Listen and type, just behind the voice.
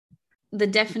the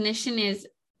definition is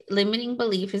limiting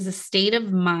belief is a state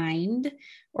of mind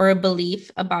or a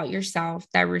belief about yourself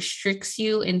that restricts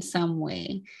you in some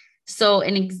way. So,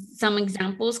 some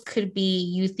examples could be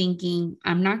you thinking,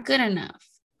 I'm not good enough,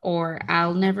 or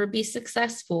I'll never be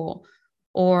successful,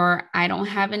 or I don't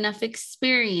have enough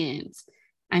experience.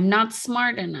 I'm not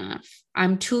smart enough.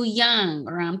 I'm too young,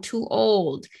 or I'm too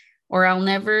old, or I'll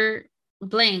never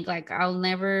blank. Like, I'll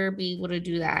never be able to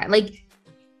do that. Like,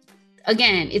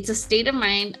 again, it's a state of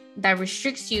mind that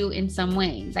restricts you in some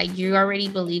way. Like, you already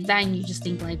believe that, and you just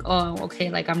think, like, oh, okay,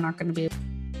 like, I'm not going to be.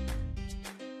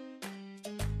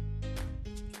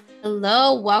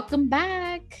 Hello, welcome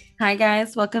back. Hi,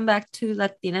 guys. Welcome back to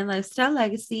Latina Lifestyle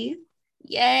Legacy.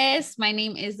 Yes, my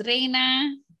name is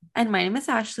Reina. And my name is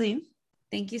Ashley.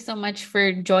 Thank you so much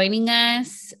for joining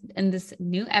us in this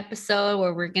new episode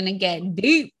where we're going to get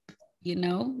deep. You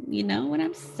know what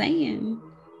I'm saying.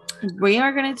 We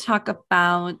are going to talk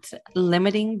about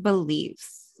limiting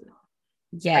beliefs.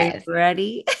 Yes. Are you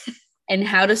ready? And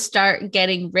how to start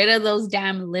getting rid of those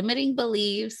damn limiting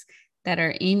beliefs that are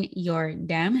in your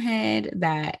damn head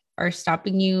that are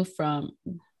stopping you from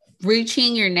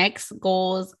reaching your next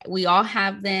goals. We all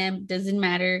have them. Doesn't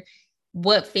matter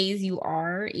what phase you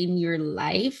are in your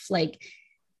life. Like,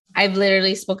 I've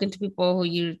literally spoken to people who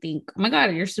you think, oh my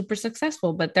God, you're super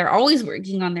successful, but they're always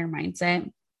working on their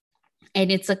mindset.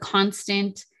 And it's a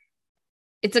constant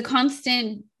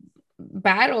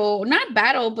battle, not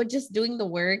battle, but just doing the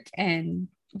work.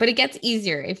 But it gets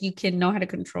easier if you can know how to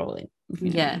control it.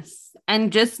 Yes.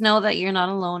 And just know that you're not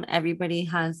alone. Everybody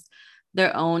has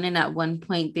their own. And at one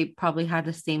point, they probably had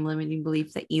the same limiting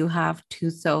beliefs that you have too.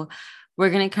 So we're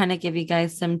going to kind of give you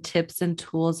guys some tips and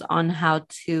tools on how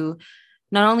to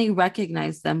not only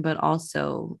recognize them, but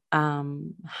also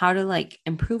how to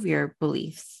improve your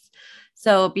beliefs.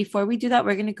 So before we do that,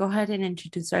 we're going to go ahead and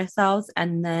introduce ourselves,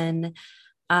 and then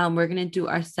we're going to do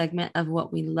our segment of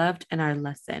what we loved and our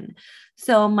lesson.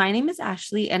 So my name is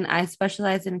Ashley, and I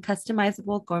specialize in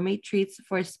customizable gourmet treats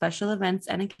for special events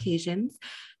and occasions.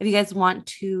 If you guys want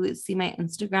to see my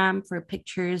Instagram for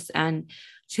pictures and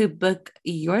to book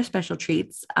your special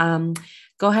treats, go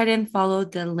ahead and follow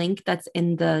the link that's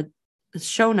in the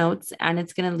show notes, and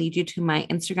it's going to lead you to my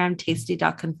Instagram,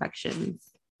 tasty.confections.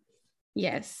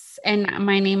 Yes. And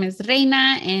my name is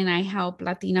Reina, and I help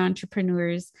Latina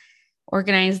entrepreneurs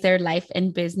organize their life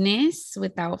and business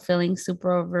without feeling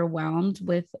super overwhelmed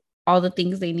with all the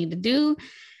things they need to do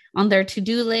on their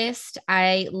to-do list.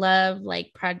 I love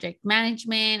project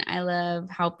management. I love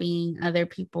helping other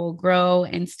people grow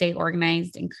and stay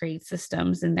organized and create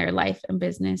systems in their life and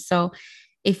business. So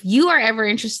if you are ever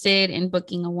interested in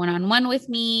booking a one-on-one with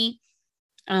me,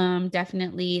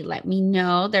 definitely let me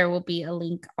know. There will be a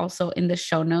link also in the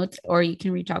show notes, or you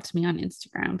can reach out to me on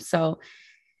Instagram. So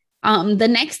the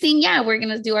next thing, we're going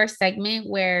to do our segment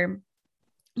where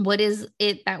what is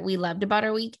it that we loved about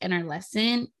our week and our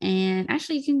lesson. And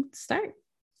Ashley, you can start.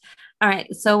 All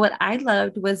right. So what I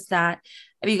loved was that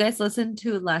if you guys listened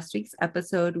to last week's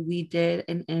episode, we did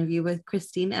an interview with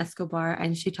Christine Escobar,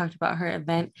 and she talked about her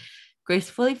event,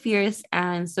 Gracefully Fierce.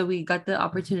 And so we got the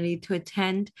opportunity to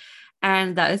attend.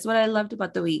 And that is what I loved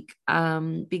about the week,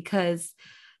 because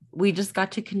we just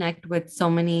got to connect with so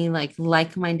many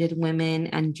like-minded women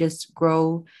and just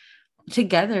grow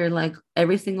together. Like,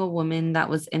 every single woman that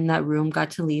was in that room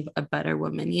got to leave a better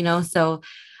woman, so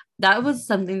that was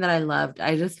something that I loved.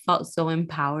 I just felt so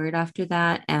empowered after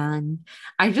that, and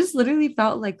I just literally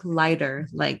felt lighter.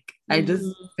 I just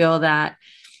feel that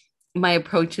my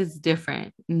approach is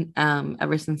different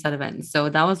ever since that event. So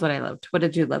that was what I loved. What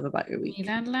did you love about your week?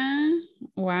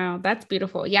 Wow, that's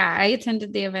beautiful. Yeah, I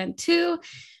attended the event too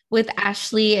with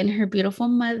Ashley and her beautiful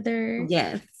mother.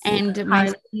 Yes. And and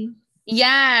my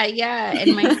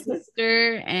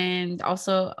sister, and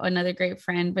also another great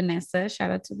friend, Vanessa.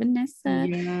 Shout out to Vanessa.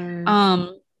 Yes.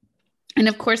 And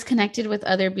of course, connected with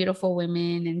other beautiful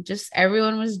women, and just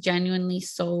everyone was genuinely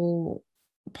so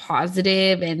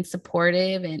positive and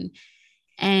supportive,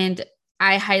 and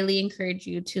I highly encourage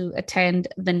you to attend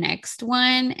the next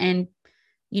one. And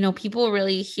people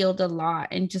really healed a lot,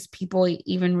 and just people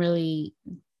even really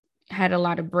had a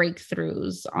lot of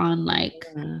breakthroughs on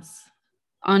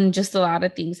on just a lot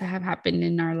of things that have happened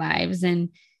in our lives, and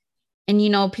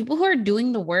people who are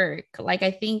doing the work,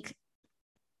 I think,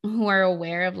 who are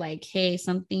aware of hey,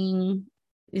 something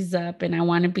is up, and I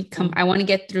want to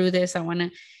get through this. I want to,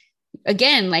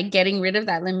 again, getting rid of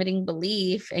that limiting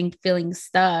belief and feeling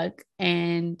stuck,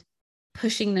 and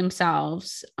pushing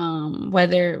themselves,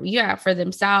 whether for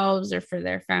themselves or for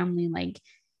their family.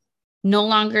 no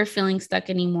longer feeling stuck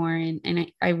anymore.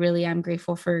 And I really am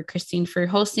grateful for Christine for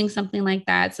hosting something like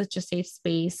that, such a safe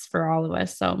space for all of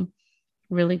us. So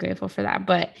really grateful for that.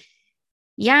 But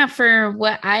yeah, for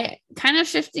what I kind of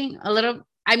shifting a little,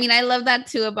 I mean, I love that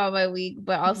too about my week,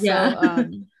 but also, Yeah.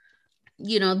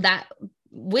 that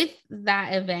with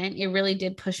that event, it really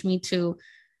did push me to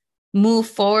move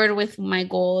forward with my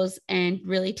goals and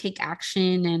really take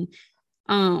action.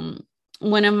 And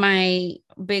one of my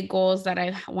big goals that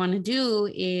I want to do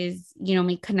is,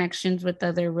 make connections with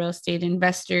other real estate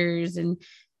investors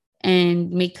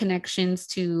and make connections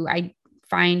to I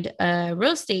find a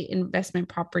real estate investment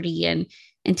property and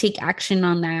take action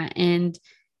on that, and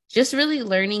just really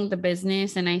learning the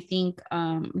business. And I think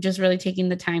just really taking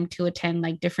the time to attend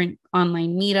like different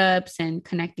online meetups and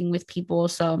connecting with people.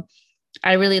 So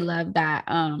I really love that.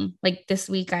 Like this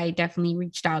week, I definitely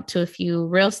reached out to a few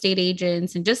real estate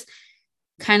agents and just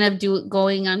kind of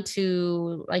going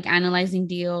onto like analyzing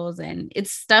deals. And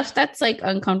it's stuff that's like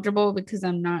uncomfortable because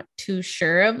I'm not too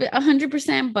sure of it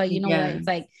 100%. But you know what? Yeah. It's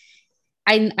like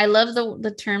I love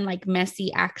the term like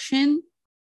messy action.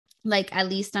 Like at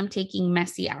least I'm taking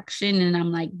messy action and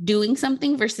I'm like doing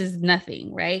something versus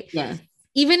nothing, right? Yeah.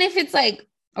 Even if it's like,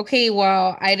 okay,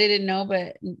 well, I didn't know,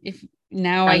 but if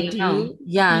now Now I you know. do.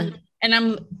 Yeah.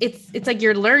 And it's like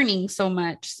you're learning so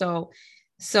much. So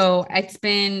it's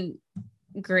been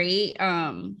great.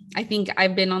 I think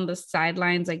I've been on the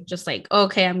sidelines, like just like,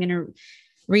 okay, I'm gonna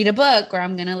read a book or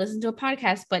I'm gonna listen to a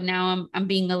podcast, but now I'm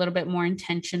being a little bit more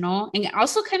intentional and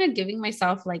also kind of giving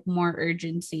myself like more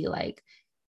urgency, like,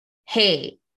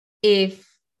 hey, if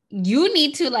you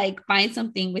need to like find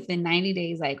something within 90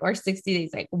 days, like, or 60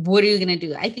 days, like, what are you going to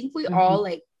do? I think we all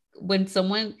like when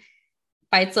someone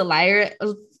fights a liar,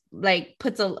 like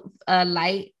puts a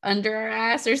light under our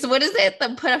ass, or so what is it?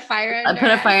 The put a fire I under put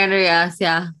our a ass. fire under your ass.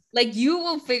 Yeah. Like you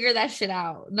will figure that shit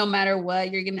out no matter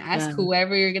what. You're going to ask Yeah.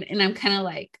 whoever you're going to, and I'm kind of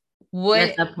like, You're what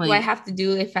at that do I point. have to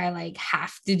do if I like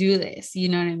have to do this? You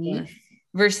know what I mean? Yes.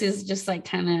 Versus just like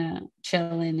kind of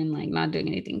chilling and like not doing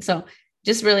anything. So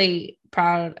just really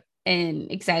proud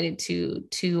and excited to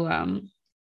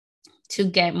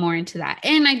get more into that.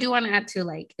 And I do want to add to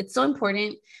like it's so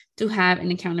important to have an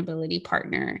accountability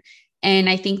partner. And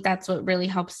I think that's what really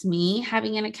helps me,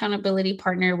 having an accountability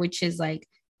partner, which is like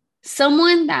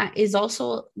someone that is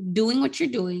also doing what you're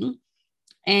doing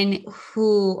and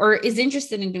who or is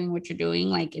interested in doing what you're doing,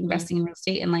 like investing in real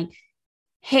estate, and like,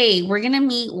 hey, we're going to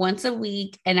meet once a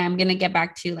week and I'm going to get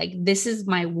back to you. Like, this is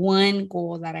my one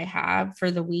goal that I have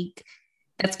for the week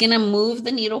that's going to move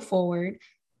the needle forward.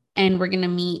 And we're going to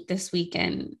meet this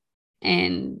weekend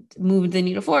and move the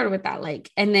needle forward with that.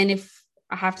 Like, and then if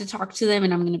I have to talk to them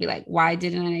and I'm going to be like, why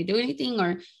didn't I do anything?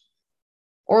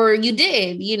 Or you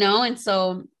did, And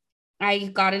so I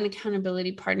got an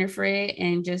accountability partner for it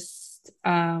and just,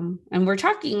 and we're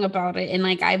talking about it. And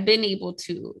like, I've been able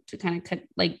to kind of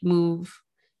like move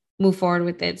forward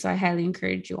with it. So I highly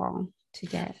encourage you all to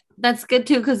get. That's good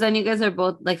too, because then you guys are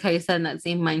both, like how you said, in that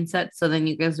same mindset. So then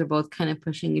you guys are both kind of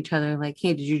pushing each other, like,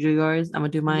 hey, did you do yours? I'm gonna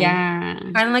do mine. Yeah.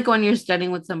 Kind of like when you're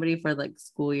studying with somebody for like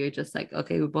school, you're just like,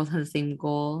 okay, we both have the same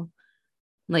goal.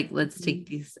 Like, let's take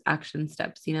these action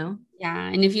steps, Yeah.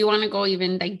 And if you want to go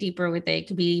even like deeper with it, it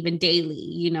could be even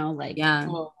daily, like, Yeah.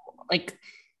 oh, like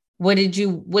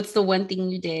what's the one thing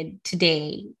you did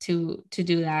today to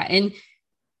do that? And,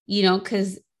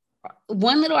 because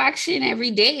one little action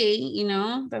every day,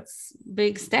 that's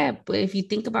big step. But if you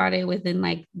think about it within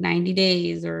like 90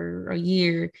 days or a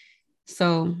year.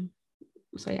 So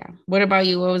yeah. What about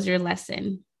you? What was your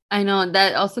lesson? I know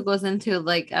that also goes into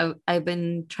like I've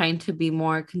been trying to be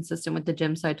more consistent with the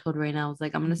gym. So I told Raina, I was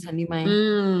like, I'm gonna send you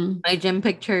my gym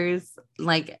pictures.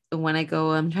 Like when I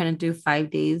go, I'm trying to do 5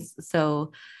 days.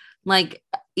 So like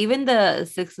even the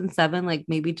 6 and 7, like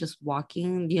maybe just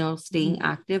walking, staying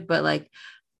active, but like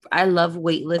I love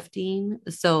weightlifting.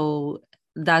 So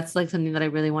that's like something that I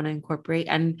really want to incorporate.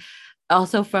 And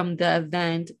also from the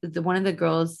event, one of the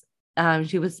girls,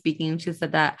 she was speaking, she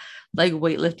said that like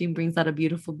weightlifting brings out a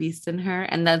beautiful beast in her,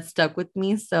 and that stuck with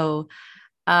me. So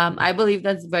I believe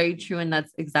that's very true, and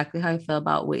that's exactly how I feel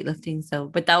about weightlifting. So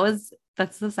but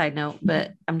that's the side note,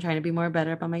 but I'm trying to be more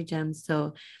better about my gym.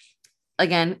 So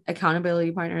again,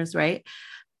 accountability partners, right?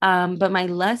 But my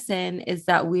lesson is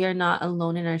that we are not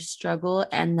alone in our struggle,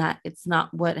 and that it's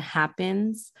not what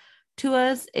happens to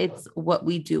us, it's what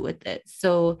we do with it.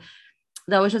 So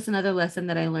that was just another lesson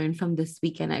that I learned from this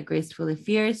weekend at Gracefully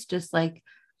Fierce. Just like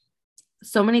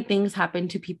so many things happen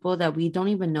to people that we don't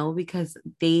even know because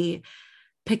they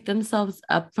pick themselves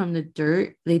up from the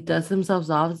dirt, they dust themselves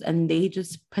off, and they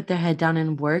just put their head down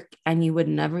and work. And you would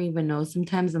never even know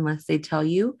sometimes unless they tell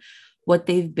you what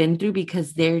they've been through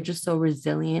because they're just so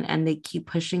resilient and they keep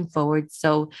pushing forward.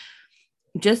 So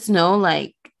just know,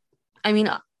 like, I mean,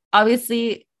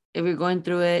 obviously, if you're going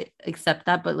through it, accept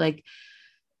that. But like,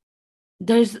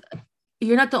 there's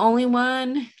you're not the only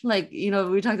one. Like, we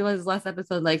talked about this last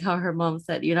episode, like how her mom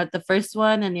said, you're not the first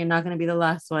one and you're not going to be the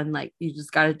last one. Like, you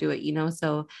just got to do it.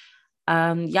 So,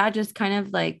 yeah, just kind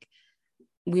of like,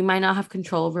 we might not have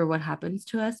control over what happens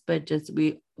to us, but just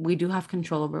we do have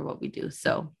control over what we do.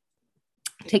 So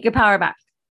take your power back.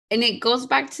 And it goes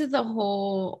back to the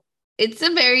whole, it's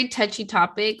a very touchy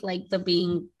topic, like the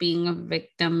being a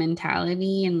victim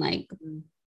mentality. And like,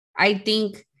 I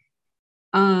think,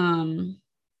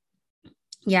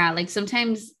 yeah, like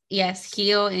sometimes, yes,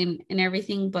 heal and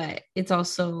everything, but it's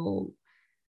also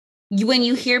when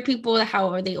you hear people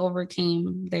how they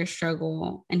overcame their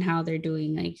struggle and how they're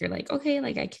doing, like you're like, okay,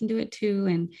 like I can do it too.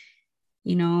 And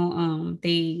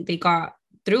they got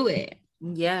through it.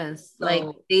 Yes. So, like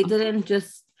they didn't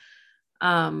just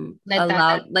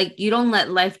like you don't let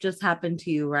life just happen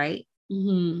to you, right?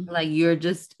 Mm-hmm. Like you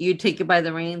take it by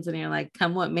the reins and you're like,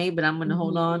 come what may, but I'm gonna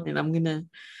hold on and I'm gonna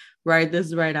ride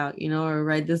this right out, or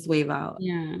ride this wave out.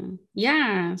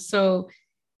 Yeah. So,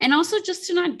 and also just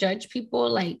to not judge people.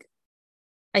 Like,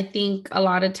 I think a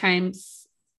lot of times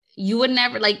you would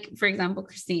never, like, for example,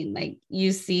 Christine, like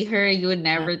you see her, you would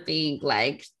never think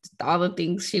like all the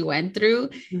things she went through.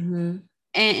 Mm-hmm.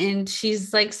 And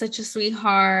she's like such a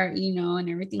sweetheart, and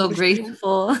everything. So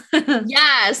graceful.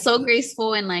 Yeah, so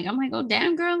graceful. And like, I'm like, oh,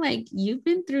 damn, girl, like you've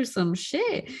been through some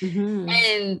shit. Mm-hmm.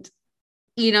 And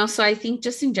so I think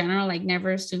just in general, like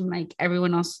never assume like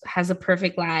everyone else has a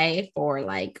perfect life, or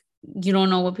like you don't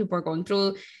know what people are going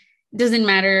through. Doesn't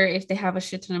matter if they have a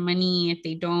shit ton of money, if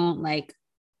they don't, like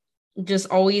just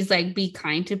always like be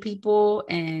kind to people,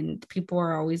 and people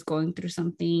are always going through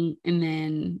something. And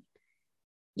then,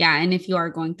 yeah, and if you are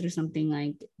going through something,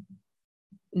 like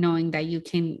knowing that you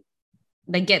can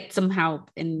like get some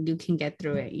help and you can get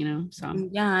through it, so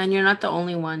yeah. And you're not the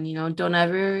only one. Don't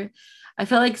ever, I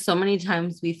feel like so many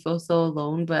times we feel so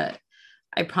alone, but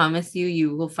I promise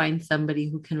you will find somebody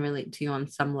who can relate to you on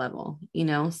some level.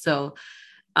 So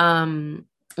one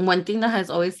thing that has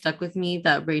always stuck with me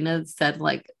that Reina said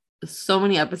like so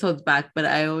many episodes back, but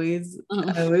I always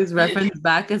reference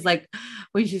back, is like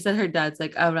when she said her dad's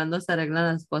like, hablando se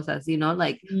arreglan las cosas,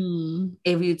 like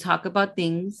if you talk about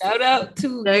things, shout out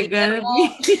to they're gonna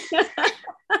be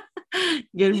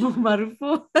Guillermo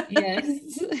Marufo. Yes,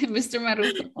 Mr.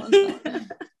 Marufo.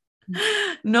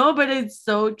 No, but it's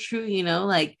so true,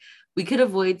 like we could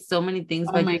avoid so many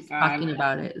things by just talking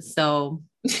about it. So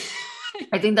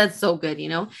I think that's so good,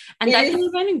 and that can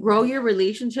even grow your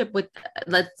relationship with,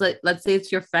 let's say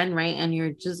it's your friend, right? And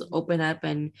you're just open up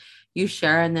and you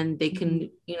share, and then they can,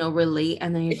 relate,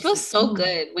 and then it feels so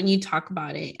good when you talk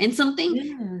about it. And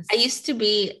something I used to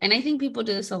be, and I think people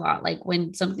do this a lot, like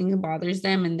when something bothers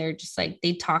them and they're just like,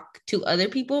 they talk to other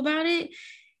people about it.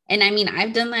 And I mean,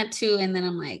 I've done that too. And then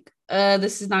I'm like,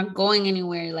 this is not going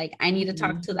anywhere. Like, I need to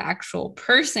talk to the actual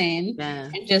person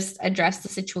and just address the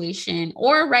situation,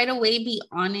 or right away be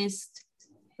honest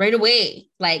right away.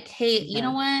 Like, hey, you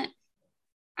know what?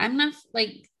 I'm not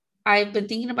like, I've been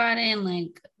thinking about it, and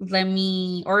like, let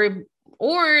me, or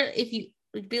if you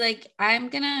be like, I'm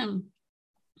gonna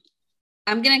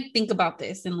think about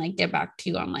this and like get back to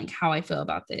you on like how I feel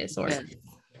about this, or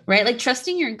right, like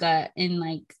trusting your gut and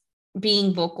like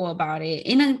being vocal about it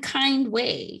in a kind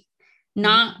way,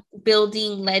 not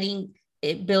letting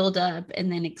it build up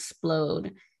and then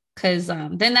explode. Because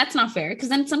then that's not fair. Because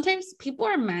then sometimes people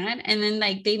are mad and then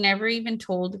like they never even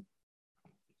told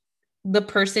the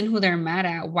person who they're mad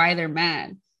at why they're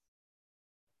mad.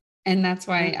 And that's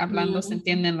why hablando se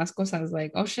entienden las cosas.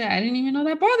 Like, oh shit, I didn't even know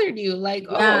that bothered you. Like,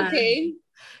 oh, okay.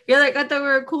 You're like, I thought we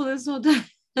were cool this whole time.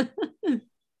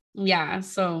 Yeah.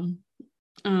 So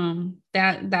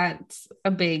that's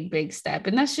a big step.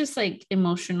 And that's just like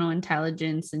emotional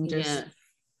intelligence and just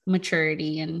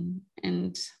maturity, and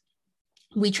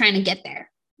we trying to get there.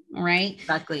 Right.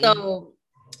 Exactly. So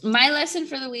my lesson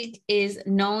for the week is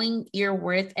knowing your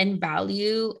worth and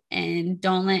value, and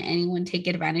don't let anyone take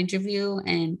advantage of you.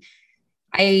 And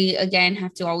I, again,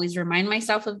 have to always remind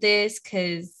myself of this,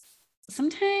 because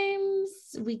sometimes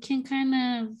we can kind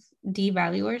of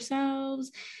devalue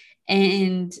ourselves,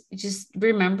 and just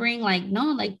remembering like,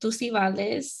 no, like tú sí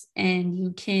vales, and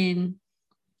you can,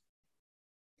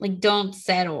 like, don't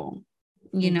settle,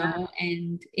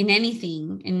 and in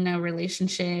anything, in a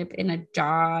relationship, in a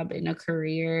job, in a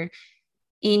career,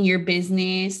 in your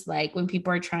business, like when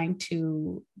people are trying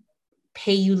to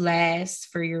pay you less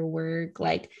for your work,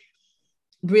 like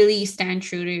really stand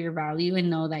true to your value and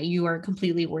know that you are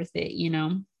completely worth it,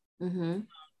 Mm-hmm.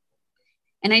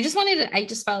 And I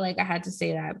just felt like I had to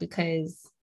say that because,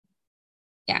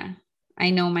 yeah, I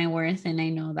know my worth and I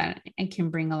know that I can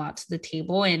bring a lot to the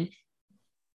table. And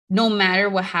no matter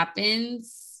what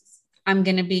happens, I'm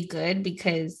going to be good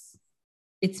because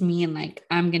it's me and like,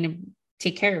 I'm going to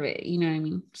take care of it. You know what I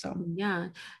mean? So, Yeah.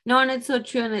 No, and it's so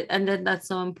true. And then that's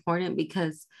so important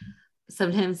because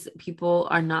sometimes people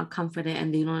are not confident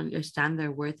and they don't understand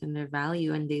their worth and their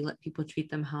value and they let people treat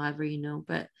them however,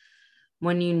 but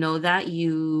when you know that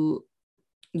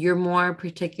you're more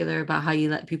particular about how you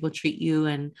let people treat you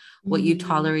and what you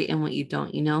tolerate and what you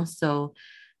don't, so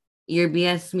your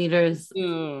BS meters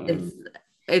mm.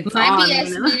 it's My on,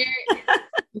 BS meter,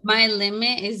 my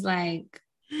limit is like,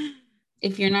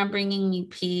 if you're not bringing me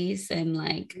peace and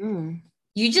like,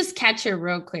 you just catch it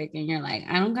real quick and you're like,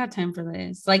 I don't got time for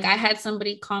this. Like I had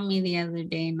somebody call me the other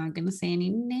day, I'm not gonna say any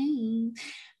names,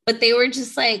 but they were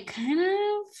just like kind of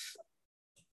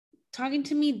talking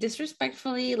to me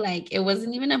disrespectfully. Like it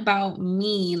wasn't even about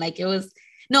me. Like it was,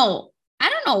 no, I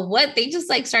don't know what, they just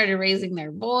like started raising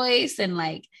their voice and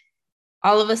like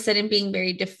all of a sudden being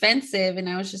very defensive. And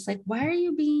I was just like, why are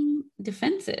you being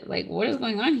defensive? Like what is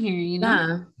going on here?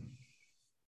 Yeah.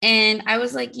 And I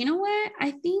was like, you know what?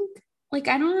 I think like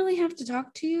I don't really have to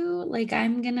talk to you. Like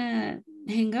I'm gonna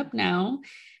hang up now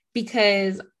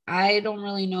because I don't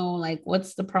really know like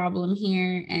what's the problem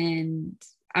here. And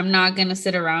I'm not gonna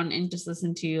sit around and just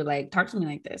listen to you like talk to me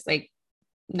like this. Like,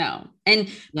 no. And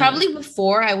probably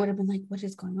before I would have been like, what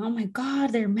is going on? Oh my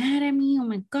God, they're mad at me. Oh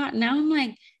my God. Now I'm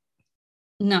like,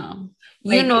 no.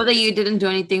 You Like, know that you didn't do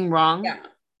anything wrong. yeah.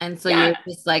 And so Yeah. you're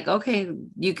just like, okay,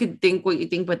 you could think what you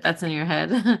think, but that's in your head.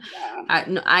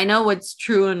 Yeah. I know what's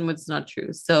true and what's not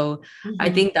true. So I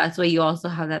Mm-hmm. think that's why you also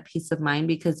have that peace of mind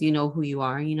because you know who you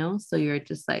are, So you're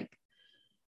just like,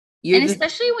 And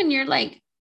especially when you're like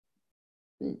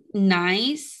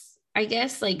nice, I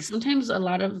guess, like sometimes a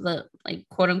lot of the like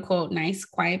quote unquote nice,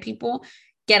 quiet people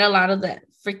get a lot of the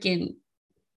freaking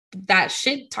that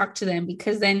shit talk to them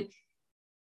because then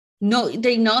no,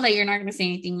 they know that you're not gonna say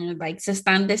anything or like se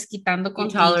están desquitando you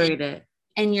contigo. tolerate it.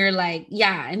 And you're like,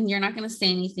 yeah, and you're not gonna say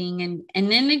anything.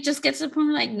 And then it just gets to the point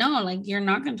where like, no, like you're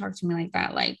not gonna talk to me like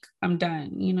that. Like I'm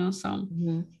done. So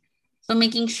so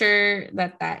making sure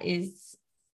that is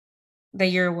that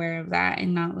you're aware of that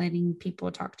and not letting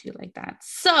people talk to you like that.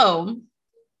 So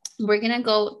we're gonna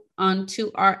go on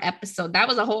to our episode. That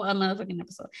was a whole motherfucking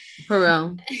episode. For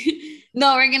real.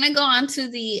 No, we're gonna go on to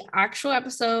the actual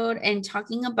episode and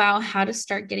talking about how to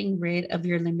start getting rid of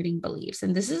your limiting beliefs.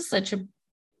 And this is such a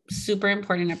super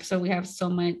important episode. We have so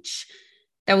much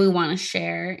that we want to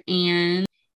share. And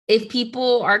if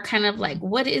people are kind of like,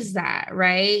 what is that?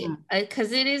 Right?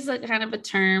 Because it is a kind of a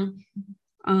term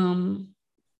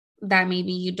that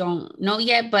maybe you don't know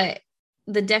yet, but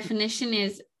the definition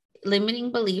is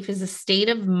limiting belief is a state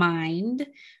of mind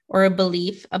or a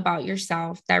belief about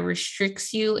yourself that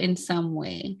restricts you in some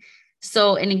way.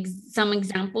 So, some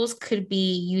examples could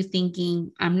be you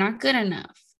thinking, I'm not good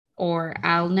enough, or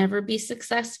I'll never be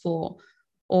successful,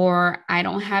 or I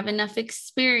don't have enough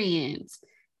experience,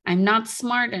 I'm not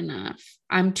smart enough,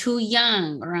 I'm too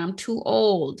young, or I'm too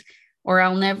old, or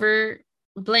I'll never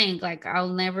blank, like I'll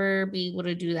never be able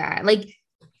to do that. Like,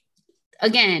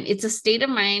 again, it's a state of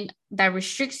mind that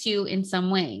restricts you in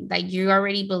some way. Like you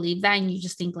already believe that and you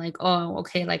just think like, oh,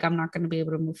 okay, like I'm not going to be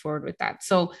able to move forward with that.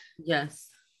 So yes,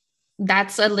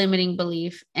 that's a limiting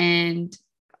belief. And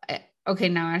okay,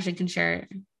 now Ashley can share it.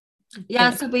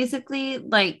 Yeah. So basically,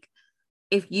 like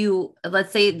if you,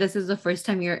 let's say this is the first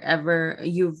time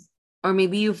or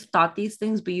maybe you've thought these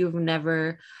things, but you've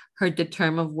never heard the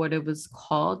term of what it was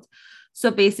called. So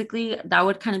basically that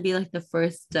would kind of be like the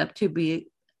first step to be,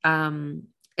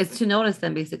 is to notice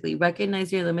them, basically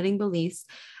recognize your limiting beliefs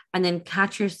and then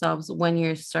catch yourselves when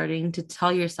you're starting to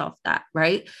tell yourself that,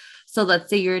 right? So let's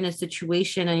say you're in a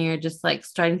situation and you're just like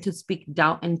starting to speak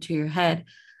doubt into your head,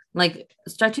 like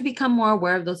start to become more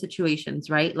aware of those situations,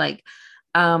 right? Like,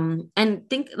 and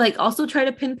think like also try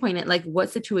to pinpoint it, like what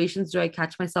situations do I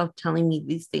catch myself telling me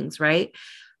these things, right?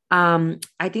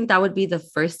 I think that would be the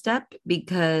first step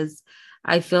because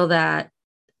I feel that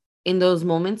in those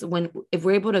moments if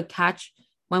we're able to catch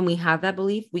when we have that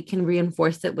belief, we can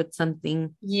reinforce it with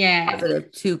something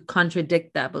positive to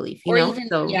contradict that belief, or even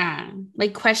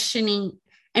like questioning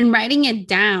and writing it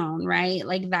down, right?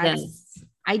 Like that's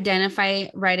identify,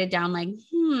 write it down, like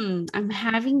I'm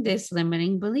having this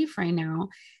limiting belief right now.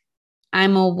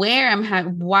 I'm aware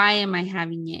why am I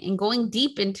having it, and going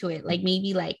deep into it, like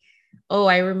maybe like, oh,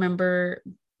 I remember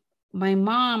my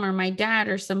mom or my dad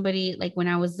or somebody, like when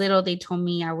I was little, they told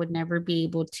me I would never be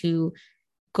able to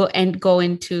go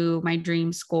into my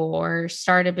dream school or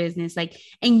start a business, like,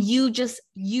 and you've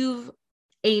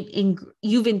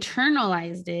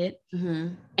internalized it,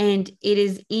 and it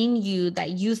is in you that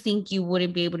you think you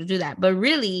wouldn't be able to do that, but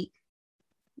really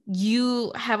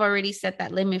you have already set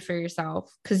that limit for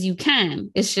yourself, because you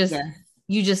can. It's just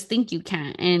you just think you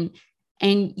can, and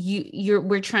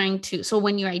we're trying to. So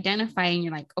when you identify and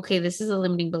you're like, okay, this is a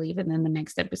limiting belief, and then the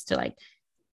next step is to like,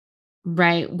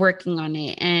 right, working on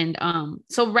it. And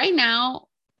so right now,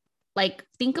 like,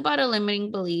 think about a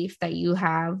limiting belief that you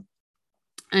have,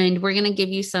 and we're gonna give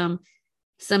you some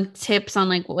tips on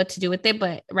like what to do with it,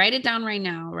 but write it down right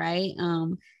now, right?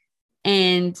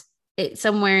 And it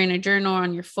somewhere in a journal,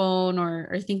 on your phone,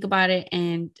 or think about it,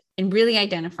 and really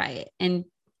identify it, and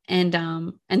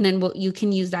then you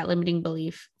can use that limiting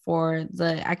belief for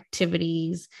the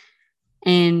activities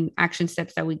and action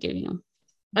steps that we give you.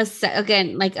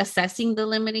 Again, like assessing the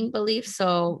limiting belief.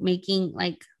 So making,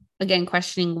 like, again,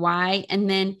 questioning why, and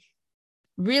then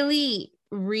really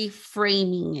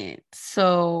reframing it.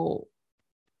 So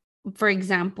for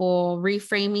example,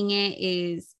 reframing it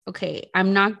is, okay,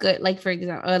 I'm not good. Like, for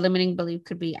example, a limiting belief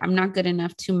could be, I'm not good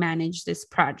enough to manage this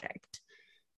project.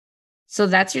 So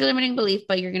that's your limiting belief,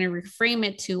 but you're going to reframe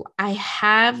it to, I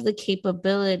have the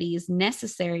capabilities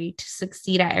necessary to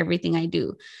succeed at everything I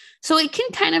do. So it can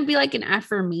kind of be like an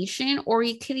affirmation, or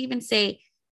you could even say,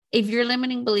 if your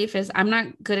limiting belief is, I'm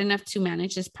not good enough to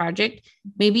manage this project,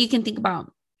 maybe you can think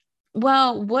about,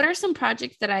 well, what are some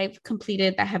projects that I've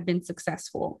completed that have been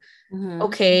successful?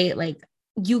 Okay, like,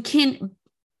 you can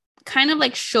kind of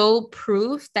like show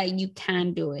proof that you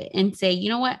can do it, and say, you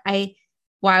know what, I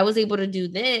was able to do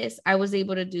this, I was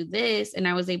able to do this, and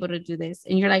I was able to do this.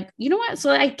 And you're like, you know what?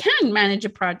 So I can manage a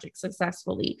project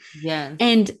successfully. Yes.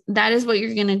 And that is what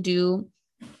you're going to do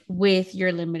with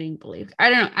your limiting belief. I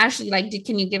don't know. Ashley, like,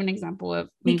 can you give an example of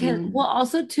maybe? Because, well,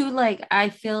 also too, like, I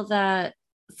feel that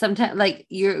sometimes, like,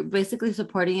 you're basically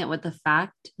supporting it with the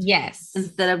fact. Yes.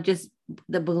 Instead of just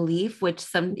the belief, which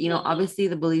some, you know, obviously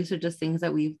the beliefs are just things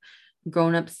that we've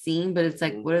grown up seeing, but it's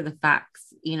like, what are the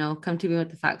facts? You know, come to me with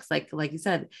the facts. Like you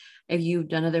said, if you've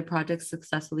done other projects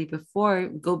successfully before,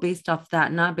 go based off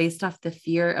that, not based off the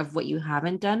fear of what you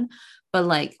haven't done, but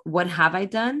like, what have I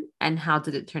done and how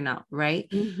did it turn out? Right.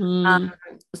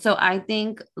 So I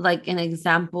think like an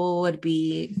example would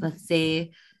be, let's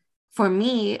say for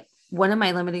me, one of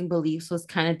my limiting beliefs was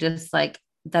kind of just like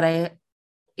that.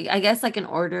 I guess like in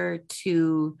order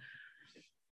to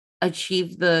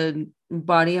achieve the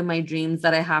body of my dreams,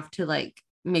 that I have to like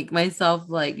make myself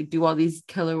like do all these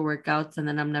killer workouts, and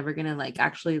then I'm never gonna like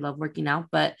actually love working out.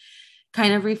 But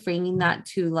kind of reframing that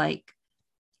to like,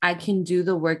 I can do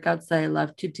the workouts that I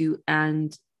love to do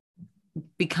and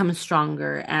become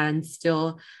stronger and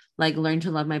still like learn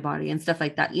to love my body and stuff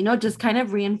like that, you know, just kind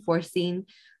of reinforcing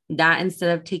that,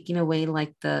 instead of taking away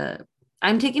like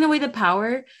I'm taking away the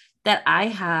power that I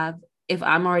have if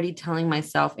I'm already telling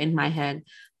myself in my head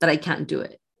that I can't do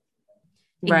it.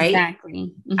 Right.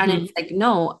 Exactly. And it's like,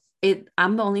 no,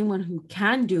 I'm the only one who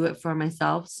can do it for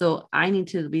myself. So I need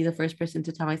to be the first person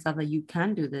to tell myself that you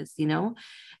can do this, you know?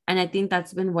 And I think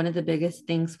that's been one of the biggest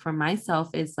things for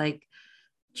myself, is like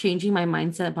changing my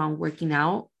mindset about working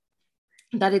out,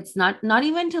 that it's not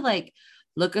even to like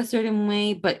look a certain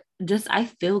way, but just I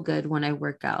feel good when I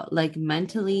work out, like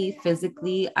mentally,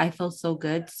 physically, I feel so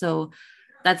good. So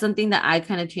that's something that I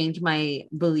kind of changed my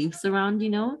beliefs around, you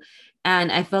know?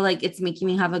 And I feel like it's making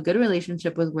me have a good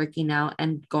relationship with working out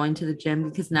and going to the gym,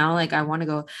 because now like I want to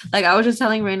go. Like I was just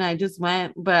telling Raina, I just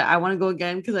went, but I want to go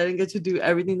again because I didn't get to do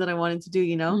everything that I wanted to do,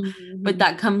 you know? But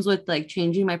that comes with like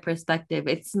changing my perspective.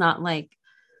 It's not like,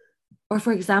 or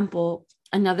for example,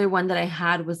 another one that I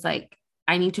had was like,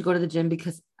 I need to go to the gym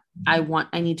because I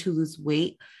need to lose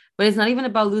weight. But it's not even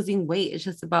about losing weight. It's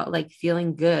just about like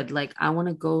feeling good. Like I want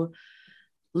to go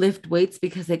lift weights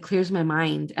because it clears my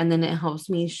mind, and then it helps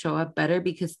me show up better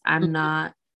because I'm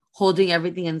not holding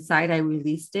everything inside. I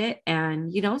released it.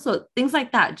 And, you know, so things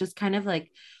like that, just kind of like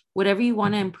whatever you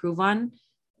want to improve on,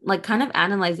 like kind of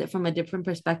analyze it from a different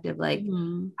perspective. Like,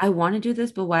 I want to do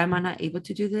this, but why am I not able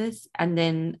to do this? And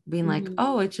then being like,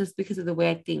 oh, it's just because of the way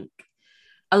I think.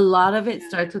 A lot of it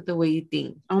starts with the way you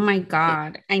think. Oh my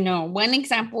God. I know. One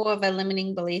example of a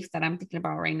limiting belief that I'm thinking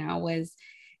about right now was,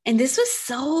 and this was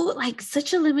so like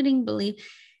such a limiting belief.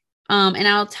 And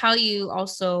I'll tell you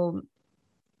also,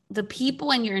 the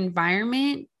people in your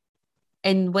environment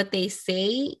and what they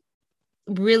say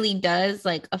really does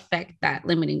like affect that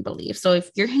limiting belief. So if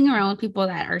you're hanging around with people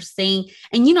that are saying,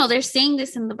 and you know, they're saying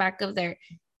this in the back of their,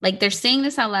 like they're saying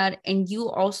this out loud, and you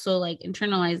also like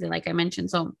internalize it, like I mentioned.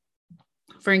 So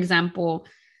for example,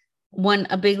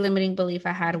 a big limiting belief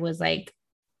I had was like,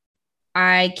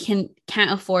 I can't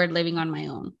afford living on my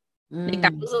own. Like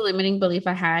that Mm. was a limiting belief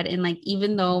I had. And like,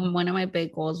 even though one of my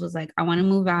big goals was like, I want to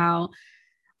move out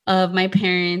of my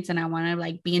parents and I want to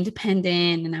like be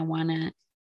independent and I want to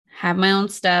have my own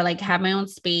stuff, like have my own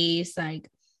space,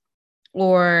 like,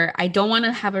 or I don't want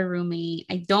to have a roommate.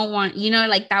 I don't want,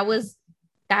 like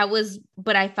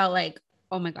but I felt like,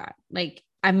 oh my God, like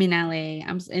I'm in LA,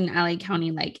 I'm in LA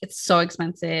County, like it's so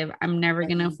expensive. I'm never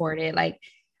going to afford it. Like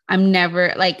I'm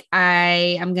never, like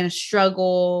I'm going to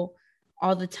struggle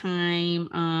all the time.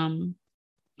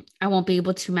 I won't be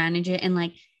able to manage it. And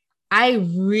like, I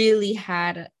really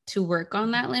had to work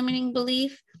on that limiting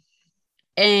belief.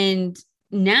 And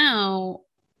now,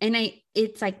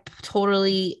 it's like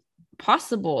totally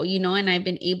possible, and I've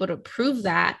been able to prove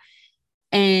that.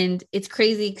 And it's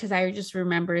crazy because I just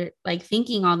remember like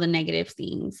thinking all the negative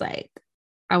things, like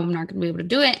I'm not going to be able to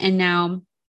do it. And now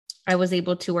I was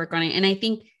able to work on it. And I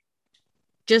think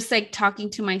just like talking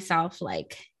to myself,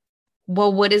 like,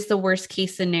 well, what is the worst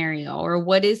case scenario? Or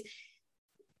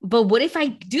but what if I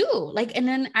do? Like, and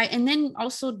then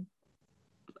also,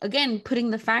 again, putting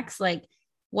the facts like,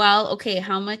 well, okay,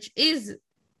 how much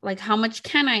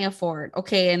can I afford?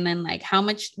 Okay. And then like, how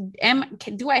much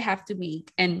do I have to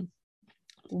make? And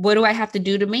what do I have to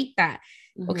do to make that?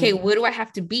 Mm-hmm. Okay. What do I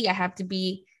have to be? I have to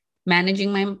be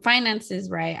managing my finances,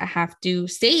 right? I have to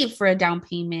save for a down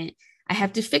payment. I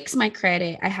have to fix my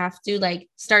credit. I have to like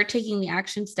start taking the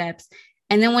action steps.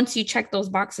 And then once you check those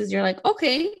boxes, you're like,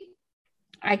 okay,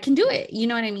 I can do it. You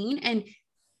know what I mean?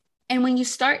 And when you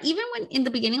start, even when in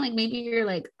the beginning, like maybe you're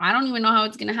like, I don't even know how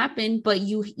it's going to happen, but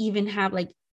you even have like,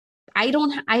 I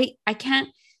can't,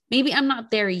 maybe I'm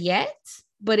not there yet,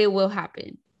 but it will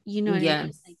happen. You know what I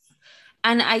mean? Yes.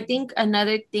 And I think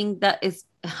another thing that is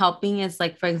helping is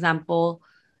like, for example,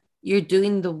 you're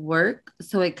doing the work,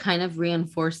 so it kind of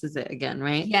reinforces it again,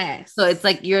 right? Yes. So it's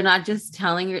like you're not just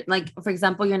telling your, like, for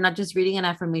example, you're not just reading an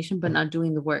affirmation but not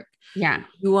doing the work. Yeah.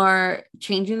 You are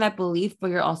changing that belief,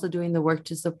 but you're also doing the work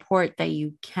to support that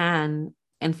you can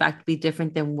in fact be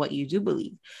different than what you do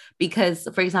believe. Because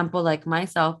for example, like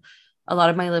myself, a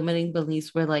lot of my limiting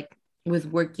beliefs were like with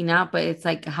working out, but it's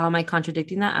like, how am I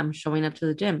contradicting that? I'm showing up to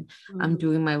the gym. Mm-hmm. I'm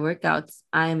doing my workouts.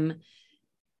 I'm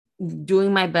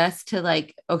doing my best to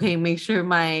like, okay, make sure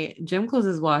my gym clothes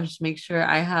is washed, make sure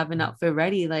I have an outfit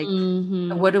ready. Like,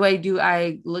 Mm-hmm. what do?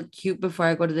 I look cute before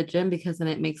I go to the gym because then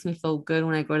it makes me feel good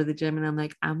when I go to the gym and I'm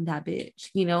like, I'm that bitch,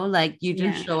 like you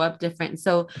just show up different.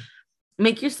 So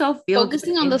make yourself feel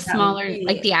focusing good on the in that smaller, way.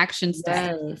 like the action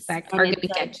steps that And are going it's to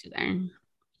like, get you there.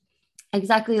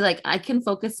 exactly, like I can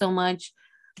focus so much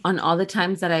on all the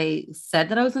times that I said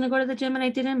that I was going to go to the gym and I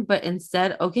didn't, but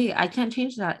instead, okay, I can't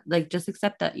change that. Like, just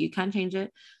accept that you can't change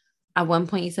it. At one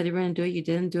point you said you were going to do it, you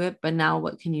didn't do it, but now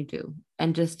what can you do?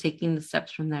 And just taking the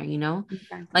steps from there,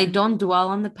 Exactly. like don't dwell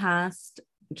on the past,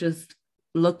 just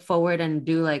look forward and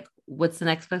do like, what's the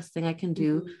next best thing I can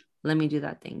do? Mm-hmm. Let me do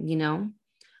that thing. Yeah.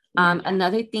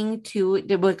 Another thing too,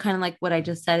 that would kind of like what I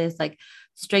just said is like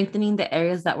strengthening the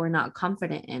areas that we're not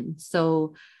confident in.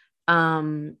 So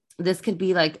this could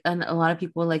be like, and a lot of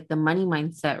people like the money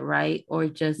mindset, right? Or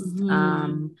just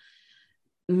Mm-hmm.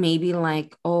 maybe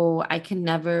like, oh, I can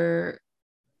never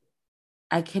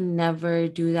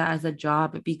do that as a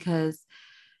job because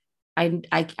I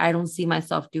don't see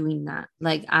myself doing that.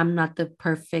 Like, I'm not the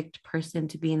perfect person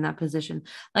to be in that position.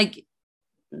 Like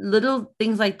little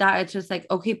things like that. It's just like,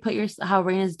 okay, put how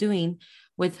Raina's doing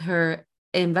with her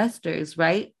investors,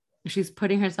 right? She's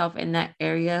putting herself in that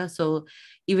area. So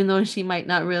even though she might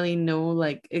not really know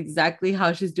like exactly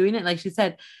how she's doing it, like she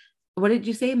said, what did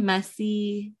you say?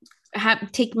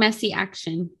 Take messy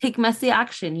action. Take messy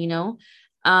action,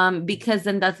 because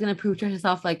then that's going to prove to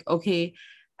herself like, okay,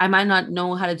 I might not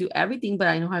know how to do everything, but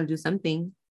I know how to do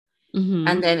something. Mm-hmm.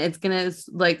 And then it's going to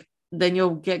like, then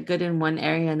you'll get good in one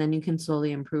area and then you can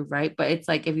slowly improve, right? But it's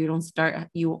like, if you don't start,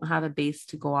 you won't have a base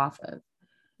to go off of.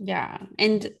 Yeah.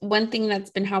 And one thing that's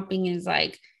been helping is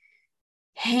like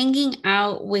hanging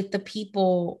out with the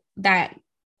people that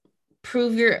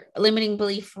prove your limiting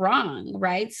belief wrong,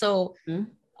 right? So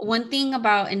one thing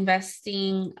about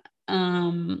investing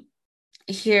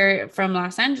here from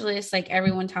Los Angeles, like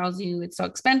everyone tells you it's so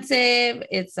expensive.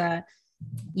 It's like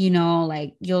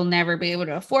you'll never be able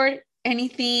to afford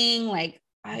anything. Like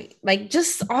I like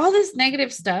just all this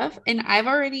negative stuff. And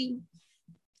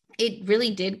it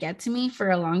really did get to me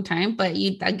for a long time. But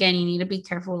you need to be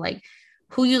careful like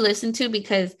who you listen to,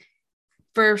 because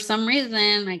for some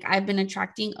reason, like I've been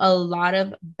attracting a lot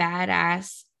of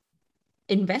badass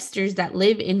investors that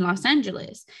live in Los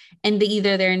Angeles, and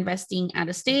they're investing out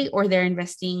of state or they're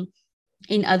investing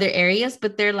in other areas,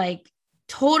 but they're like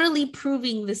totally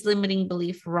proving this limiting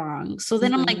belief wrong. So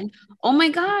then I'm like, oh my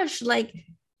gosh, like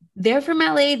they're from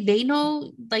LA, they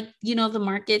know, like, you know, the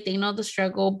market, they know the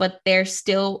struggle, but they're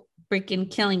still freaking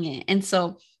killing it. And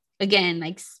so again,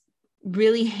 like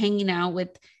really hanging out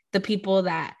with the people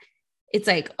that it's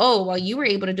like, oh, well, you were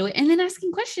able to do it. And then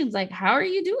asking questions like, how are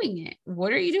you doing it?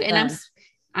 What are you doing? And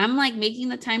I'm like making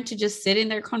the time to just sit in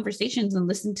their conversations and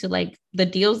listen to like the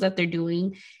deals that they're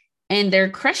doing, and they're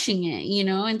crushing it, you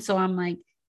know? And so I'm like,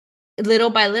 little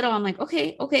by little, I'm like,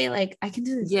 okay, like I can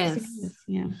do this. Yes. Do this.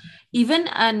 Yeah. Even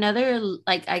another,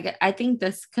 like, I think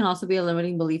this can also be a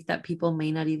limiting belief that people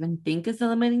may not even think is a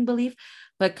limiting belief,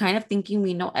 but kind of thinking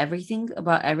we know everything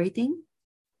about everything.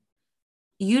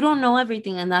 You don't know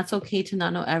everything, and that's okay to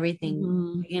not know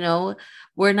everything. You know,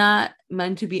 we're not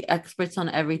meant to be experts on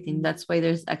everything. That's why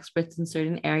there's experts in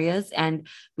certain areas, and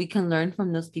we can learn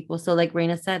from those people. So like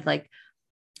Reina said, like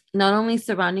not only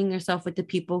surrounding yourself with the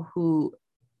people who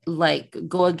like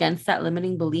go against that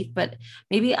limiting belief, but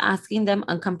maybe asking them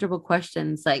uncomfortable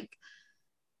questions like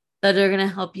that are going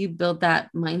to help you build that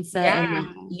mindset. And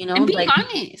like, you know, and being like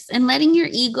honest and letting your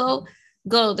ego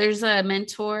go. There's a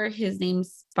mentor, his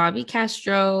name's Bobby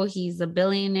Castro. He's a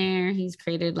billionaire. He's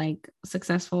created like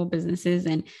successful businesses,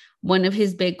 and one of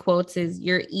his big quotes is,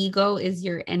 your ego is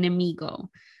your enemigo.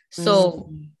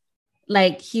 So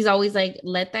like he's always like,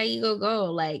 let that ego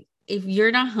go. Like if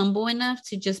you're not humble enough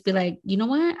to just be like, you know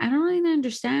what, I don't really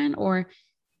understand, or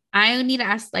I need to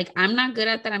ask, like, I'm not good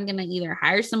at that, I'm gonna either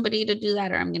hire somebody to do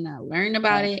that, or I'm gonna learn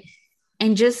about it,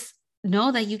 and just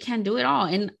know that you can do it all.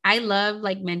 And I love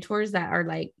like mentors that are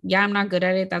like, yeah, I'm not good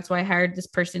at it, that's why I hired this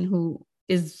person who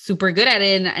is super good at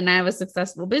it, and I have a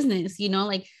successful business. You know,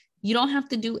 like you don't have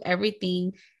to do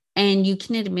everything, and you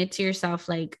can admit to yourself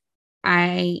like,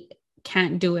 I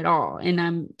can't do it all,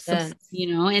 and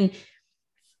you know. And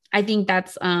I think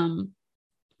that's and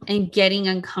getting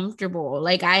uncomfortable.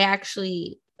 Like I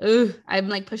actually I'm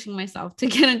like pushing myself to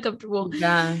get uncomfortable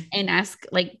and ask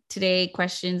like today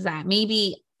questions that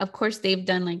maybe, of course, they've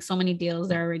done like so many deals,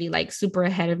 they're already like super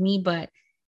ahead of me, but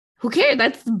who cares?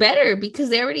 That's better,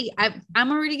 because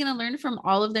I'm already gonna learn from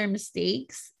all of their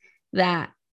mistakes,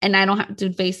 that, and I don't have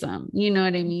to face them, you know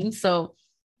what I mean? So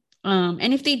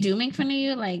and if they do make fun of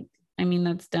you, like, I mean,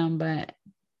 that's dumb, but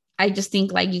I just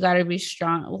think like you got to be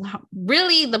strong.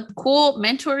 Really, the cool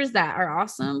mentors that are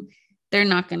awesome, they're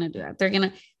not gonna do that. They're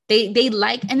gonna they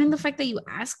like, and then the fact that you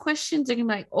ask questions, they're gonna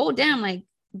be like, oh damn, like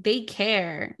they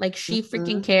care, like she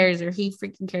freaking cares, or he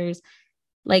freaking cares.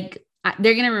 Like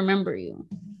they're gonna remember you.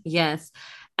 Yes,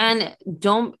 and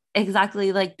don't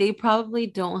exactly like they probably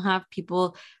don't have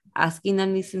people asking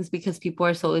them these things because people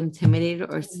are so intimidated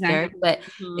or scared. But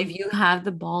if you have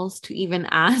the balls to even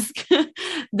ask,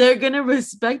 they're gonna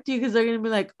respect you, because they're gonna be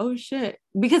like, oh shit.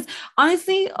 Because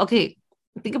honestly, okay,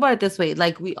 think about it this way: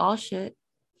 like we all shit,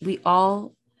 we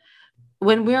all,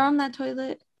 when we're on that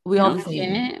toilet, we all the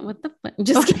same. What the fuck?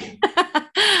 Just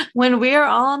when we are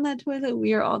all on that toilet,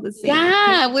 we are all the same.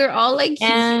 Yeah, we're all like,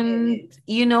 and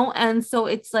you know, and so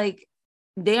it's like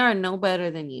they are no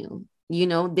better than you. You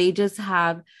know, they just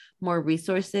have more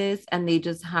resources and they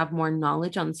just have more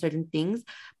knowledge on certain things,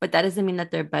 but that doesn't mean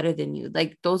that they're better than you.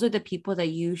 Like those are the people that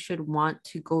you should want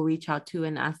to go reach out to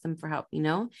and ask them for help, you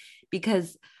know,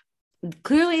 because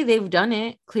clearly they've done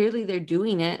it. Clearly they're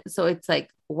doing it. So it's like,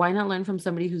 why not learn from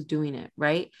somebody who's doing it,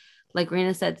 right? Like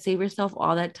Reina said, save yourself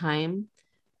all that time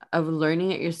of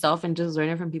learning it yourself and just learn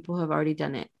it from people who have already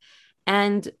done it.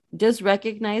 And just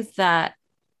recognize that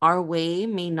our way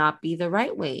may not be the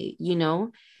right way. You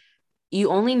know, you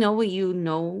only know what you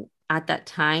know at that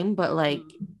time, but like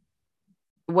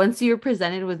once you're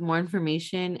presented with more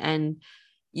information and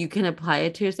you can apply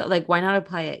it to yourself, like why not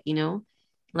apply it? You know,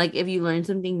 like if you learn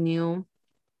something new,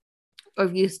 or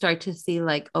if you start to see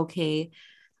like, okay,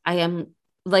 I am,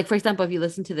 like, for example, if you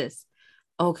listen to this,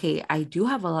 okay, I do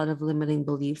have a lot of limiting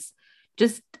beliefs,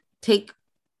 just take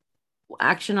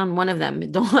action on one of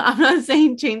them. Don't, I'm not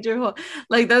saying change your whole,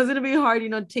 like that's gonna be hard, you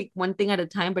know, take one thing at a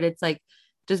time, but it's like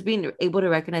just being able to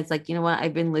recognize like, you know what,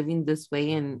 I've been living this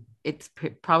way and it's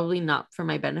probably not for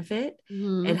my benefit.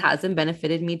 It hasn't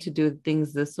benefited me to do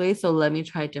things this way, so let me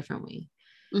try a different way.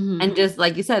 And just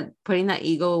like you said, putting that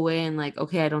ego away and like,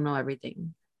 okay, I don't know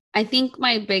everything. I think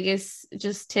my biggest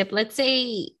just tip, let's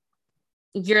say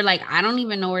you're like, I don't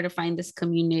even know where to find this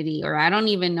community, or I don't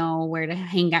even know where to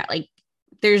hang out. Like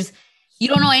you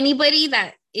don't know anybody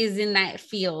that is in that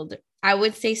field. I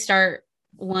would say start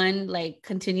one, like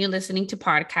continue listening to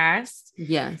podcasts.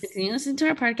 Yes. Continue listening to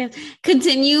our podcast.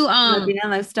 Continue Latina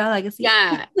Lifestyle Legacy.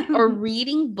 Yeah. Or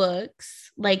reading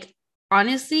books. Like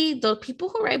honestly, the people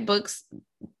who write books,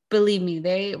 believe me,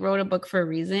 they wrote a book for a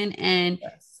reason. And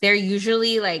they're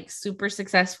usually like super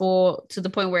successful to the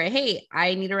point where, hey,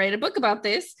 I need to write a book about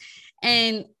this.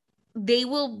 And they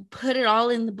will put it all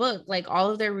in the book, like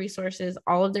all of their resources,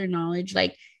 all of their knowledge.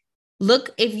 Like, look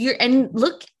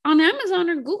on Amazon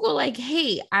or Google, like,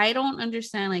 hey, I don't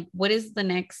understand. Like, what's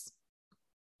the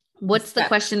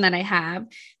question that I have?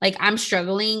 Like, I'm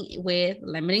struggling with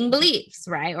limiting beliefs,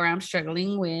 right? Or I'm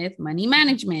struggling with money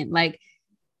management. Like,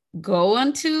 go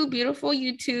onto beautiful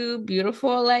YouTube,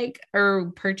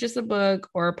 or purchase a book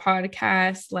or a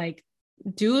podcast, like,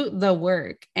 do the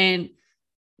work and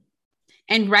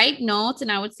write notes.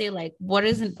 And I would say, like, what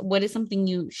is something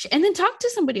and then talk to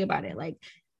somebody about it. Like,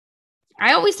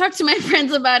 I always talk to my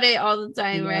friends about it all the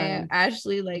time, right?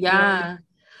 Ashley, like, yeah,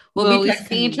 we'll be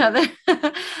texting each other.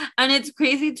 And it's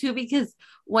crazy too, because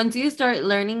once you start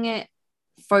learning it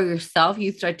for yourself,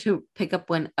 you start to pick up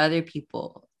when other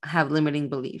people have limiting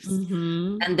beliefs,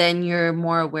 and then you're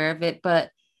more aware of it.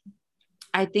 But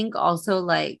I think also,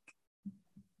 like,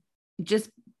 just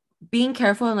being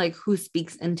careful on, like, who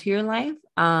speaks into your life.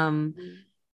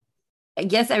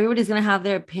 Yes, everybody's going to have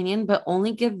their opinion, but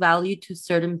only give value to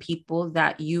certain people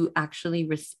that you actually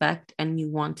respect and you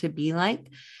want to be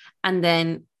like. And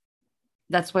then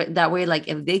that's what, that way, like,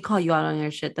 if they call you out on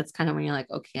your shit, that's kind of when you're like,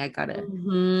 okay, I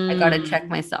gotta check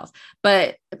myself.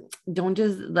 But don't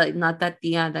just, like, not that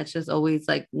Tia that's just always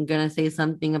like gonna say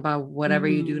something about whatever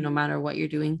you do, no matter what you're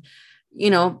doing. You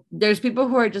know, there's people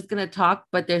who are just gonna talk,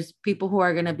 but there's people who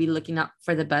are gonna be looking out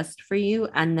for the best for you,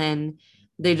 and then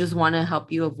they just want to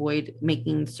help you avoid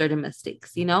making certain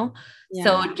mistakes, you know? Yeah.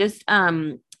 So just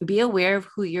be aware of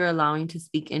who you're allowing to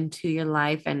speak into your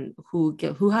life, and who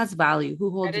has value,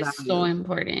 who holds value. That is so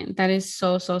important. That is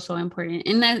so important.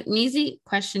 And that an easy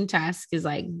question to ask is,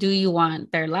 like, do you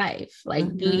want their life?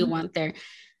 Like, do you want their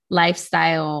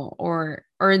lifestyle or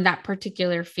in that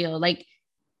particular field? Like,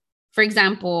 for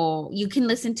example, you can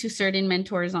listen to certain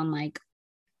mentors on, like,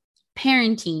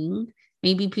 parenting,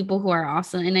 maybe people who are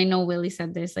awesome. And I know Willie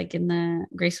said this, like, in the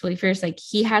Gracefully Fierce, like,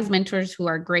 he has mentors who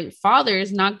are great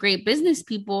fathers, not great business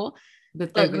people,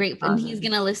 but great. And he's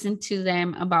going to listen to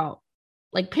them about,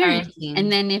 like, parenting.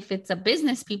 And then if it's a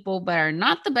business people, but are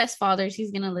not the best fathers,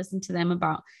 he's going to listen to them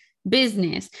about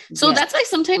business. So that's why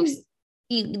sometimes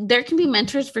there can be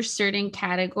mentors for certain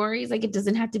categories. Like, it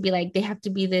doesn't have to be like, they have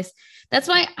to be this. That's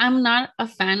why I'm not a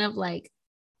fan of, like,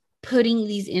 putting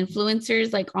these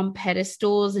influencers, like, on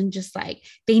pedestals and just, like,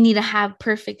 they need to have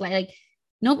perfect, like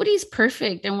nobody's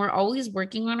perfect, and we're always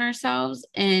working on ourselves.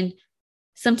 And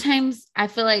sometimes I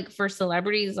feel like for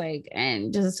celebrities, like,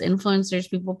 and just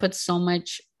influencers, people put so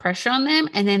much pressure on them,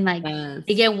 and then, like,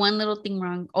 they get one little thing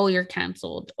wrong, oh, you're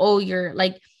canceled, oh, you're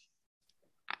like,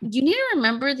 you need to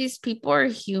remember these people are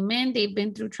human, they've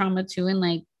been through trauma too, and,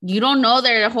 like, you don't know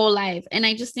their whole life. And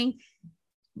I just think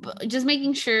just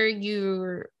making sure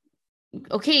you're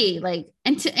okay, like,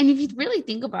 and if you really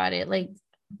think about it, like,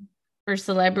 for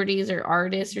celebrities or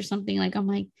artists or something, like, I'm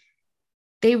like,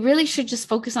 they really should just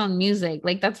focus on music.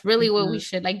 Like, that's really what we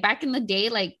should, like, back in the day,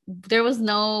 like, there was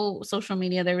no social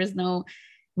media, there was no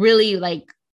really,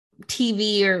 like,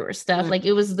 TV or stuff. Like,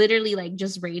 it was literally, like,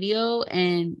 just radio,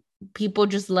 and people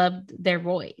just loved their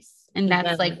voice, and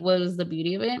that's like what was the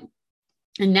beauty of it.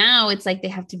 And now it's like they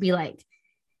have to be like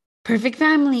perfect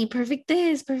family, perfect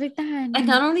this, perfect that. And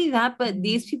not only that, but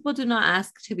these people do not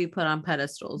ask to be put on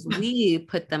pedestals. We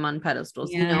put them on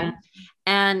pedestals, you know?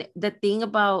 And the thing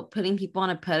about putting people on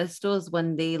a pedestal is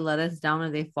when they let us down or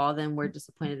they fall, then we're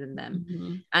disappointed in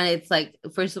them. And it's like,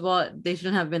 first of all, they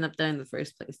shouldn't have been up there in the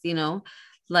first place, you know?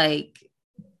 Like,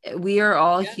 we are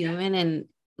all human. And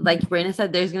like Brandon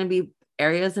said, there's going to be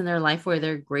areas in their life where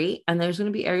they're great, and there's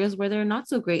going to be areas where they're not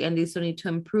so great, and they still need to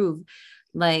improve.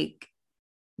 Like,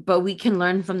 but we can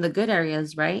learn from the good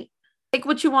areas, right? Take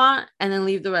what you want and then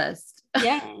leave the rest.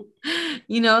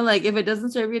 You know, like, if it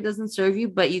doesn't serve you, it doesn't serve you,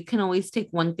 but you can always take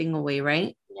one thing away,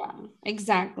 right? Yeah,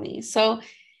 exactly. So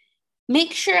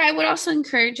make sure, I would also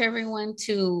encourage everyone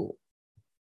to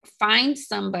find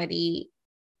somebody,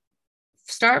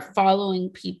 start following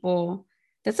people.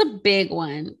 That's a big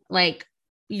one. Like,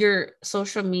 your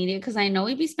social media, because I know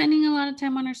we'd be spending a lot of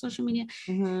time on our social media.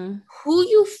 Who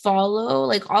you follow,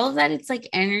 like, all of that, it's like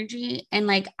energy. And,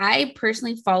 like, I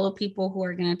personally follow people who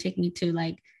are going to take me to,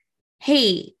 like,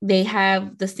 hey, they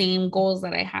have the same goals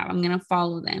that I have, I'm going to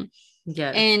follow them.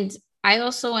 And I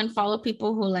also unfollow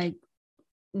people who, like,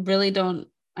 really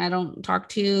I don't talk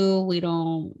to, we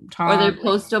don't talk, or their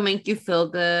posts don't make you feel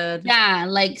good.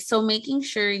 Like, so making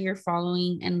sure you're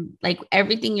following, and, like,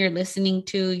 everything you're listening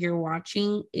to, you're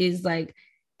watching, is, like,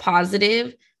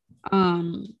 positive.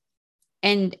 And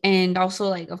also,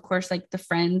 like, of course, like, the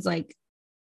friends, like,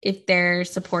 if they're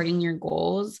supporting your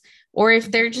goals or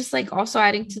if they're just like also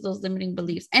adding to those limiting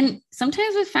beliefs. And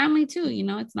sometimes with family too, you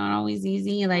know, it's not always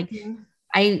easy. Like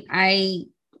I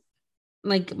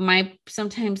like my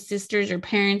sometimes sisters or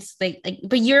parents like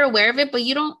but you're aware of it, but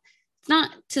you don't, it's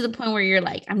not to the point where you're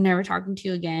like, I'm never talking to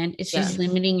you again. It's just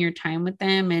limiting your time with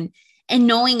them and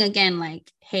knowing again,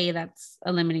 like, hey, that's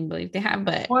a limiting belief they have.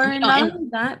 But or not only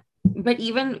that, but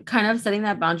even kind of setting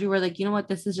that boundary where like, you know what,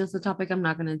 this is just a topic I'm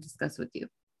not going to discuss with you.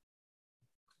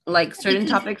 Like certain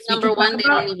topics, number one, they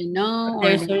don't even know.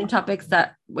 There's certain topics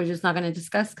that we're just not going to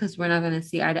discuss because we're not going to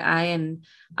see eye to eye. And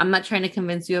I'm not trying to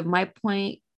convince you of my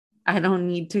point. I don't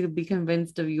need to be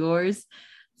convinced of yours.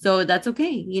 So that's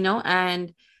okay, you know?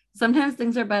 And sometimes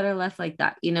things are better left like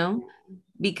that, you know?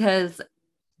 Because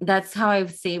that's how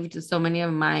I've saved so many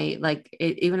of my, like,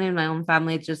 even in my own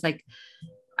family, it's just like,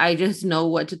 I just know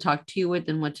what to talk to you with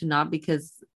and what to not,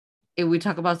 because if we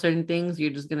talk about certain things,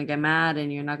 you're just going to get mad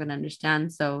and you're not going to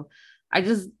understand. So I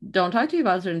just don't talk to you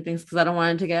about certain things because I don't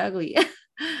want it to get ugly,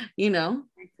 you know?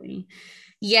 Exactly.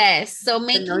 Yes. So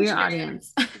know your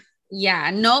audience.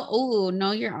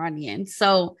 Know your audience.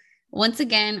 So once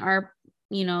again,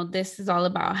 this is all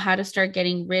about how to start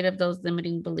getting rid of those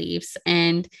limiting beliefs,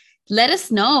 and let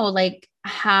us know like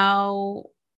how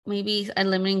maybe a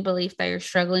limiting belief that you're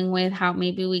struggling with, how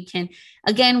maybe we can,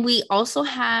 again, we also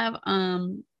have,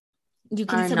 you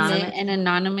can submit an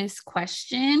anonymous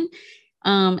question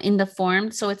in the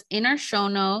form. So it's in our show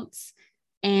notes,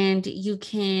 and you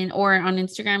can, or on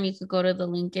Instagram, you could go to the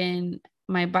link in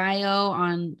my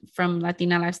bio from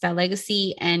Latina Lifestyle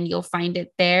Legacy, and you'll find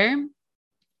it there.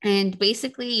 And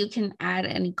basically you can add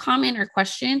any comment or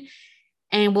question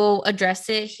and we'll address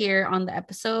it here on the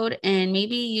episode. And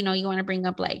maybe, you want to bring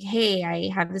up like, hey, I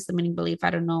have this limiting belief, I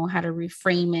don't know how to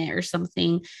reframe it or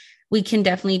something. We can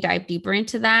definitely dive deeper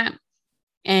into that.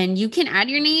 And you can add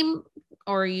your name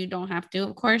or you don't have to,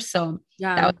 of course. So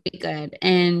that would be good.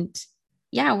 And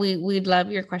we'd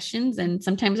love your questions. And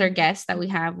sometimes our guests that we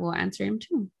have will answer them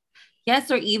too.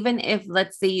 Yes. Or even if,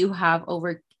 let's say you have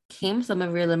overcame some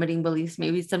of your limiting beliefs,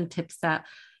 maybe some tips that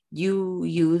you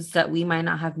use that we might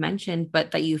not have mentioned,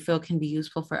 but that you feel can be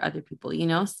useful for other people,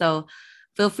 so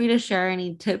feel free to share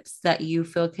any tips that you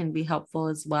feel can be helpful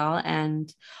as well.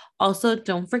 And also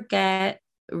don't forget,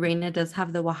 Reina does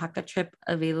have the Oaxaca trip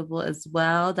available as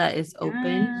well that is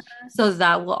open. So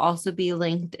that will also be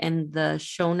linked in the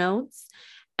show notes.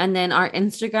 And then our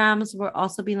Instagrams will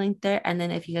also be linked there. And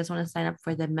then if you guys want to sign up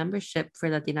for the membership for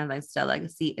Latina Lifestyle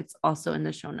Legacy, it's also in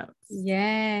the show notes.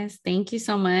 Yes. Thank you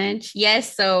so much.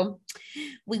 Yes. So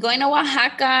we're going to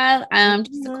Oaxaca.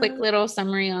 Just a quick little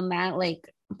summary on that,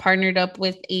 like partnered up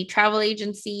with a travel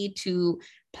agency to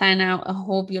plan out a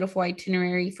whole beautiful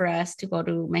itinerary for us to go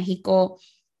to Mexico.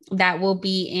 That will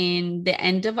be in the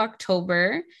end of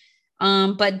October.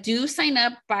 But do sign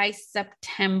up by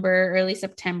September, early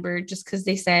September, just because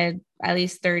they said at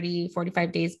least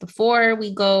 45 days before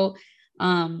we go.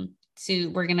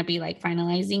 We're going to be like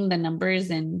finalizing the numbers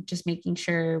and just making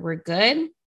sure we're good.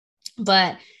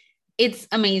 But it's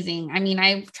amazing. I mean,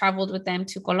 I've traveled with them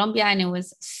to Colombia and it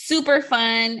was super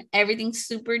fun. Everything's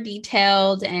super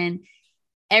detailed and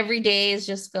every day is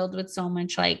just filled with so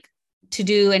much like to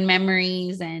do and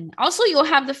memories. And also you'll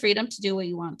have the freedom to do what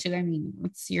you want to. I mean,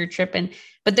 it's your trip,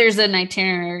 but there's an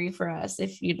itinerary for us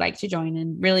if you'd like to join.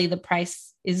 And really the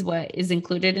price is what is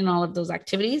included in all of those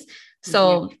activities.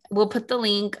 So we'll put the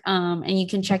link and you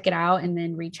can check it out and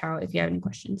then reach out if you have any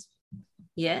questions.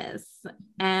 Yes.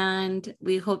 And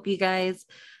we hope you guys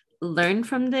learn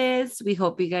from this. We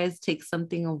hope you guys take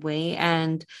something away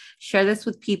and share this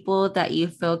with people that you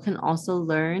feel can also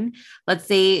learn. Let's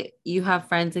say you have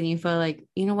friends and you feel like,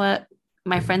 you know what,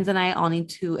 my friends and I all need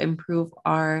to improve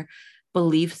our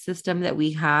belief system that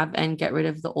we have and get rid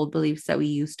of the old beliefs that we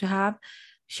used to have.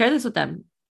 Share this with them.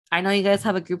 I know you guys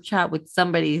have a group chat with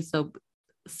somebody, so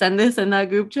send this in that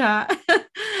group chat and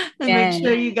make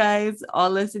sure you guys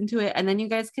all listen to it. And then you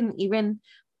guys can even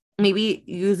maybe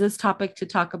use this topic to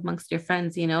talk amongst your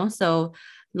friends, so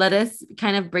let us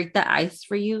kind of break the ice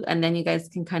for you. And then you guys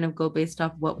can kind of go based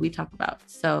off what we talk about.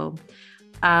 So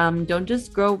don't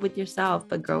just grow with yourself,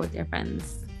 but grow with your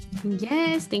friends.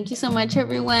 Yes. Thank you so much,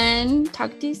 everyone.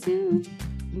 Talk to you soon.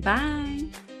 Bye.